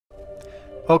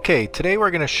Okay, today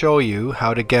we're going to show you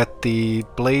how to get the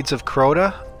Blades of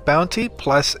Crota bounty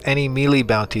plus any melee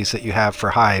bounties that you have for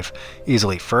Hive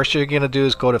easily. First you're going to do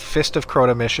is go to Fist of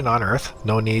Crota mission on Earth.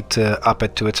 No need to up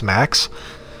it to its max.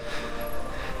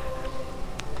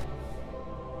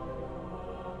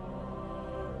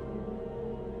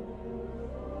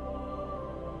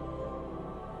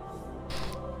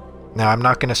 Now I'm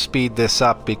not going to speed this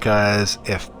up because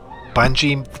if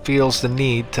Bungie feels the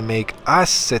need to make us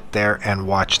sit there and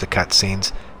watch the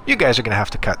cutscenes, you guys are going to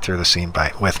have to cut through the scene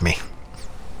with me.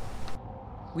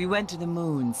 We went to the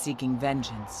moon seeking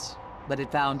vengeance, but it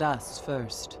found us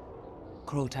first.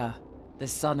 Crota, the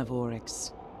son of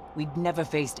Oryx. We'd never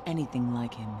faced anything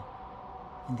like him.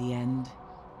 In the end,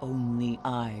 only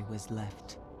I was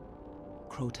left.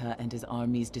 Crota and his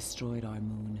armies destroyed our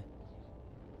moon.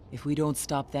 If we don't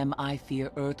stop them, I fear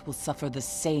Earth will suffer the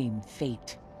same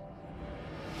fate.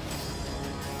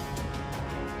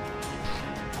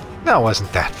 Now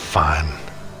wasn't that fun?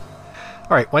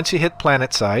 Alright, once you hit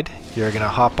planet side, you're going to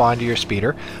hop onto your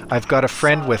speeder. I've got a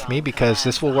friend with me because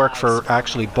this will work for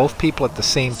actually both people at the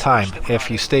same time. If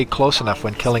you stay close enough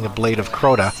when killing a Blade of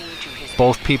Crota,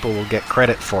 both people will get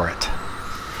credit for it.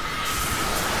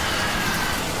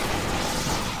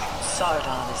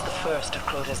 Sardan is the first of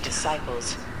Crota's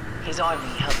disciples. His army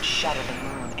helped shatter the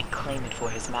moon and claim it for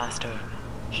his master.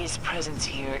 His presence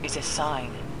here is a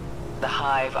sign. The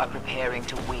Hive are preparing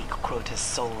to wake Crota's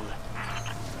soul.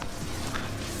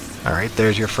 Alright,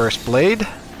 there's your first blade.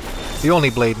 The only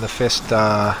blade in the Fist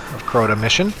of Crota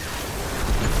mission.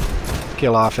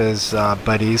 Kill off his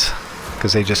buddies,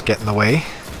 because they just get in the way.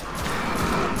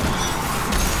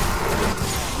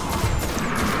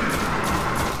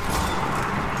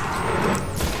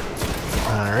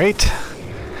 Alright.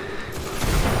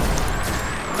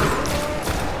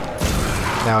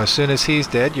 Now as soon as he's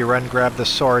dead, you run grab the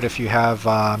sword if you have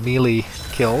melee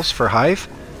kills for Hive.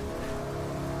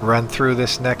 Run through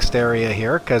this next area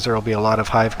here, because there will be a lot of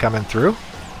Hive coming through.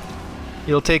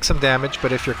 You'll take some damage,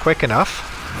 but if you're quick enough,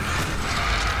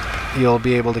 you'll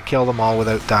be able to kill them all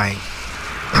without dying.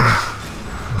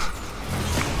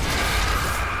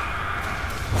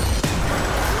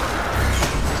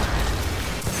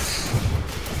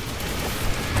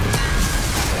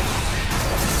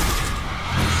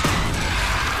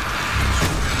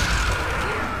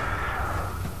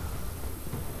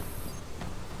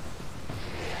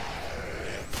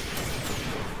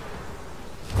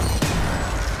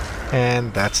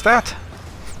 And that's that.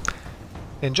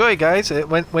 Enjoy, guys.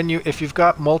 If you've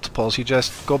got multiples, you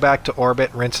just go back to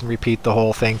orbit, rinse and repeat the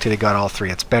whole thing till you got all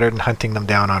three. It's better than hunting them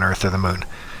down on Earth or the moon.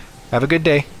 Have a good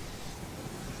day.